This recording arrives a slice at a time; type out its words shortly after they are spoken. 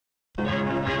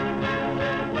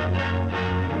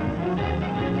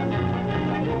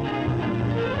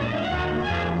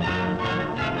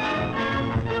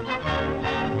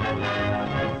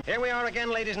Here we are again,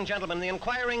 ladies and gentlemen, the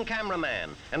inquiring cameraman,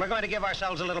 and we're going to give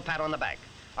ourselves a little pat on the back.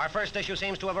 Our first issue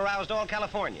seems to have aroused all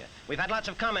California. We've had lots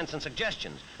of comments and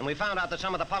suggestions, and we found out that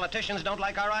some of the politicians don't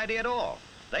like our idea at all.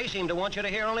 They seem to want you to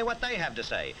hear only what they have to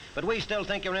say, but we still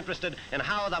think you're interested in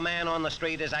how the man on the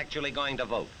street is actually going to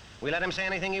vote. We let him say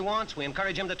anything he wants, we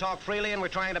encourage him to talk freely, and we're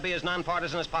trying to be as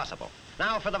nonpartisan as possible.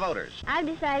 Now for the voters. I've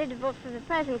decided to vote for the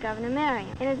present Governor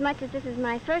Marion. Inasmuch as this is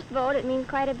my first vote, it means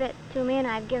quite a bit to me, and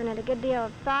I've given it a good deal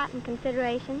of thought and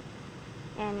consideration.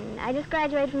 And I just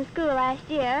graduated from school last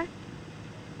year,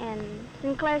 and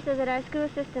Sinclair says that our school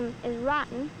system is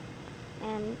rotten,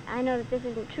 and I know that this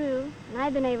isn't true, and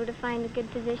I've been able to find a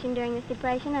good position during this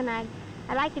depression, and I'd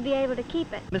like to be able to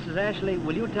keep it. Mrs. Ashley,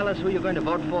 will you tell us who you're going to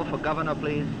vote for governor,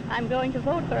 please? I'm going to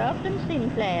vote for Upton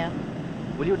Sinclair.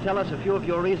 Will you tell us a few of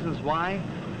your reasons why?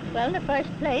 Well, in the first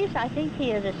place, I think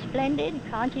he is a splendid,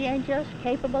 conscientious,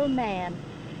 capable man,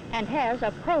 and has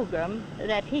a program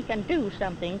that he can do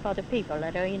something for the people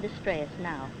that are in distress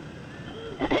now.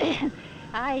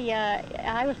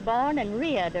 I was born and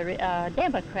reared a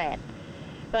Democrat,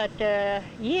 but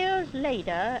years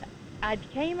later, I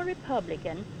became a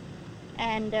Republican,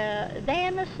 and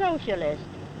then a socialist.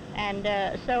 And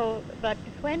but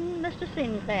when Mr.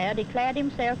 Sinclair declared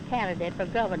himself candidate for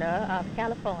governor of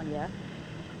California,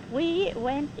 we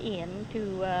went in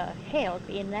to help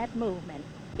in that movement.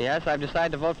 Yes, I've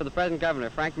decided to vote for the present governor,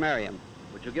 Frank Merriam.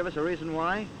 Would you give us a reason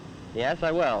why? Yes,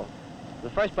 I will. In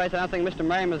the first place, I don't think Mr.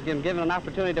 Merriam has been given an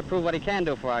opportunity to prove what he can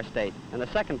do for our state. In the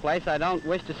second place, I don't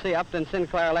wish to see Upton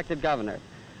Sinclair elected governor.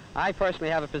 I personally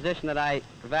have a position that I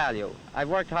value. I've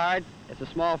worked hard. It's a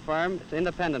small firm. It's an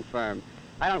independent firm.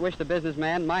 I don't wish the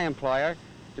businessman, my employer,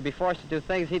 to be forced to do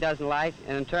things he doesn't like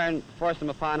and in turn force them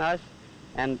upon us,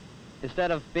 and instead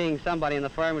of being somebody in the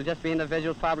firm, will just be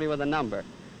individuals probably with a number.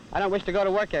 I don't wish to go to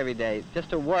work every day,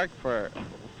 just to work for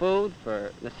food,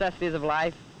 for necessities of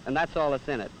life, and that's all that's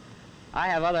in it. I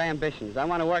have other ambitions. I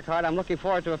want to work hard. I'm looking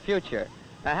forward to a future,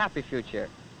 a happy future,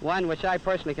 one which I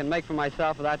personally can make for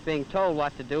myself without being told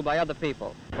what to do by other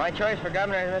people. My choice for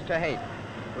governor is Mr. Haight.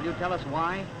 Will you tell us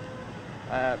why?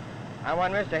 I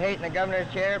want Mr. Haight in the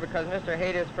governor's chair because Mr.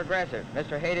 Haight is progressive.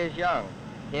 Mr. Haight is young.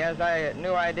 He has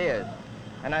new ideas.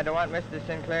 And I don't want Mr.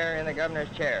 Sinclair in the governor's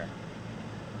chair.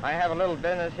 I have a little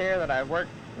business here that I've worked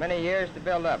many years to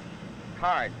build up,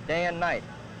 hard, day and night.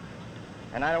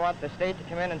 And I don't want the state to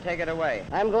come in and take it away.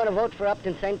 I'm going to vote for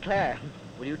Upton St. Clair.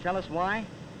 Will you tell us why?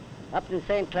 Upton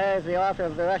St. Clair is the author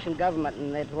of the Russian government,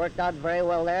 and it's worked out very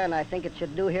well there, and I think it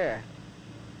should do here.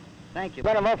 Thank you.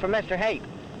 I'm going to vote for Mr. Haight.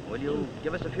 Will you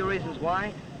give us a few reasons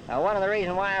why? One of the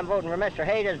reasons why I'm voting for Mr.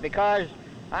 Haight is because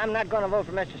I'm not going to vote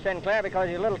for Mr. Sinclair because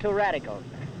he's a little too radical.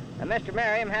 Mr.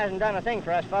 Merriam hasn't done a thing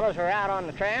for us fellows who are out on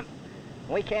the tramp.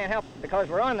 We can't help because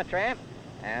we're on the tramp,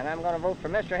 and I'm going to vote for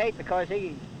Mr. Haight because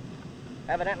he's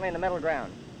evidently in the middle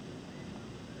ground.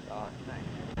 So,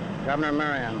 thanks. Governor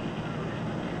Merriam.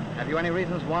 Have you any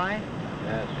reasons why?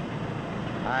 Yes.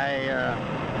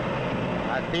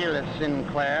 I feel that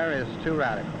Sinclair is too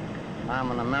radical.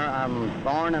 I'm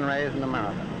born and raised in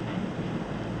America.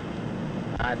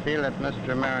 I feel that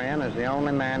Mr. Marion is the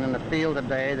only man in the field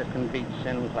today that can beat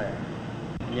Sinclair.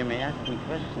 You may ask me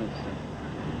questions, sir.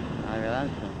 I will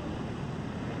answer.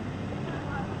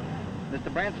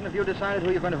 Mr. Branson, have you decided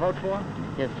who you're going to vote for?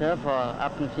 Yes, sir, for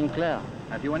Upton Sinclair.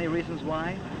 Have you any reasons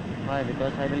why? Why?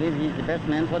 Because I believe he's the best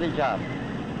man for the job.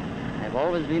 I've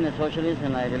always been a socialist,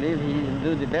 and I believe he will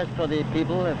do the best for the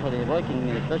people, for the working,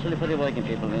 especially for the working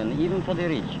people, and even for the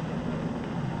rich.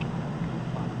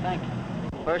 Thank you.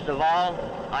 First of all,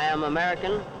 I am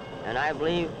American, and I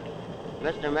believe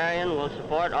Mr. Marion will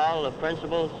support all the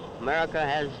principles America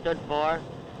has stood for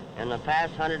in the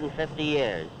past 150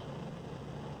 years.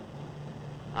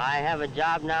 I have a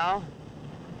job now,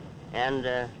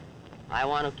 and I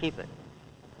want to keep it.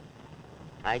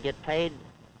 I get paid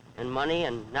in money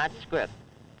and not scrip.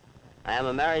 I am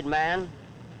a married man.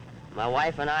 My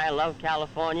wife and I love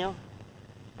California,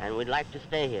 and we'd like to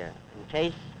stay here. In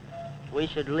case we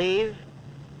should leave,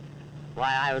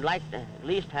 why, I would like to at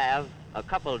least have a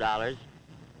couple dollars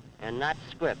and not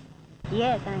scrip.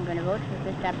 Yes, I'm going to vote for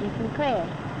Mr. Upton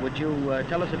Sinclair. Would you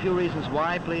tell us a few reasons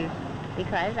why, please?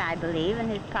 Because I believe in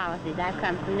his policies. I've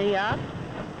come from New York,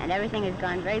 and everything has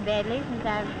gone very badly since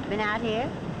I've been out here.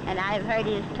 And I've heard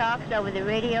his talks over the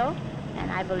radio,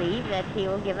 and I believe that he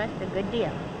will give us a good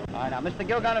deal. All right, now, Mr.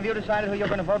 Gilgun, have you decided who you're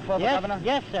going to vote for governor?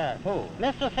 Yes, sir. Who?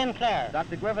 Mr. Sinclair.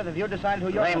 Dr. Griffith, have you decided who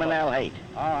you're going to vote for? Raymond L. Haight.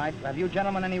 All right. Have you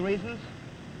gentlemen any reasons?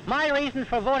 My reason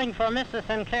for voting for Mr.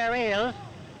 Sinclair is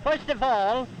First of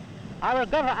all, our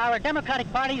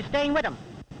Democratic Party is staying with them.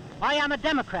 I am a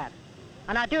Democrat,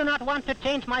 and I do not want to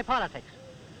change my politics.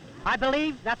 I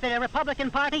believe that the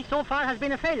Republican Party so far has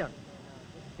been a failure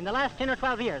in the last 10 or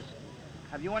 12 years.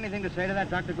 Have you anything to say to that,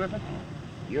 Dr. Griffith?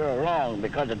 You're wrong,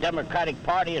 because the Democratic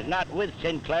Party is not with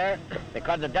Sinclair,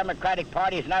 because the Democratic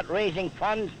Party is not raising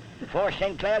funds for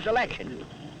Sinclair's election.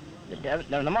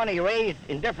 The money raised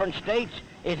in different states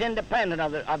is independent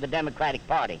of the Democratic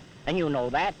Party, and you know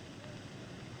that.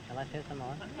 Shall I say some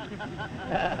more?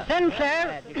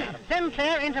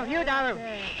 Sinclair interviewed our...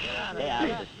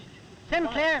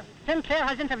 Sinclair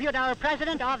has interviewed our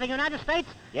President of the United States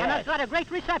and has got a great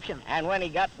reception. And when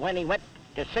he went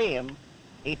to see him,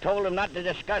 he told him not to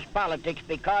discuss politics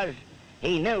because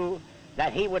he knew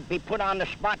that he would be put on the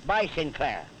spot by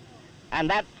Sinclair. And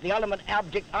that's the ultimate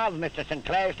object of Mr.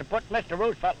 Sinclair, is to put Mr.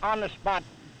 Roosevelt on the spot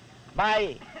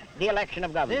by the election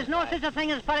of governor. There's no such a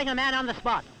thing as putting a man on the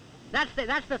spot. That's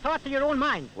the thoughts of your own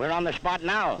mind. We're on the spot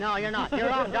now. No, you're not. You're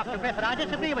wrong, Dr. Griffith. I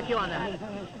disagree with you on that.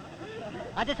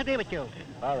 I disagree with you.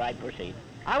 All right, proceed.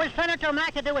 Our Senator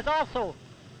McAdoo is also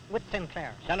with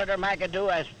Sinclair. Senator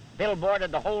McAdoo has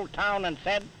billboarded the whole town and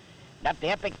said that the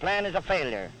epic plan is a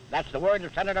failure. That's the words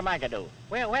of Senator McAdoo.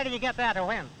 Where did you get that, or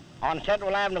when? On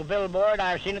Central Avenue billboard.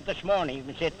 I've seen it this morning. You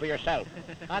can see it for yourself.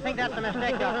 I think that's a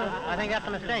mistake, Doctor. I think that's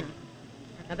a mistake.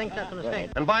 I think that's a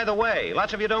mistake. And by the way,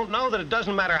 lots of you don't know that it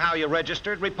doesn't matter how you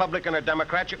registered, Republican or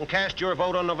Democrat. You can cast your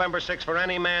vote on November 6th for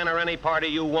any man or any party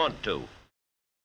you want to.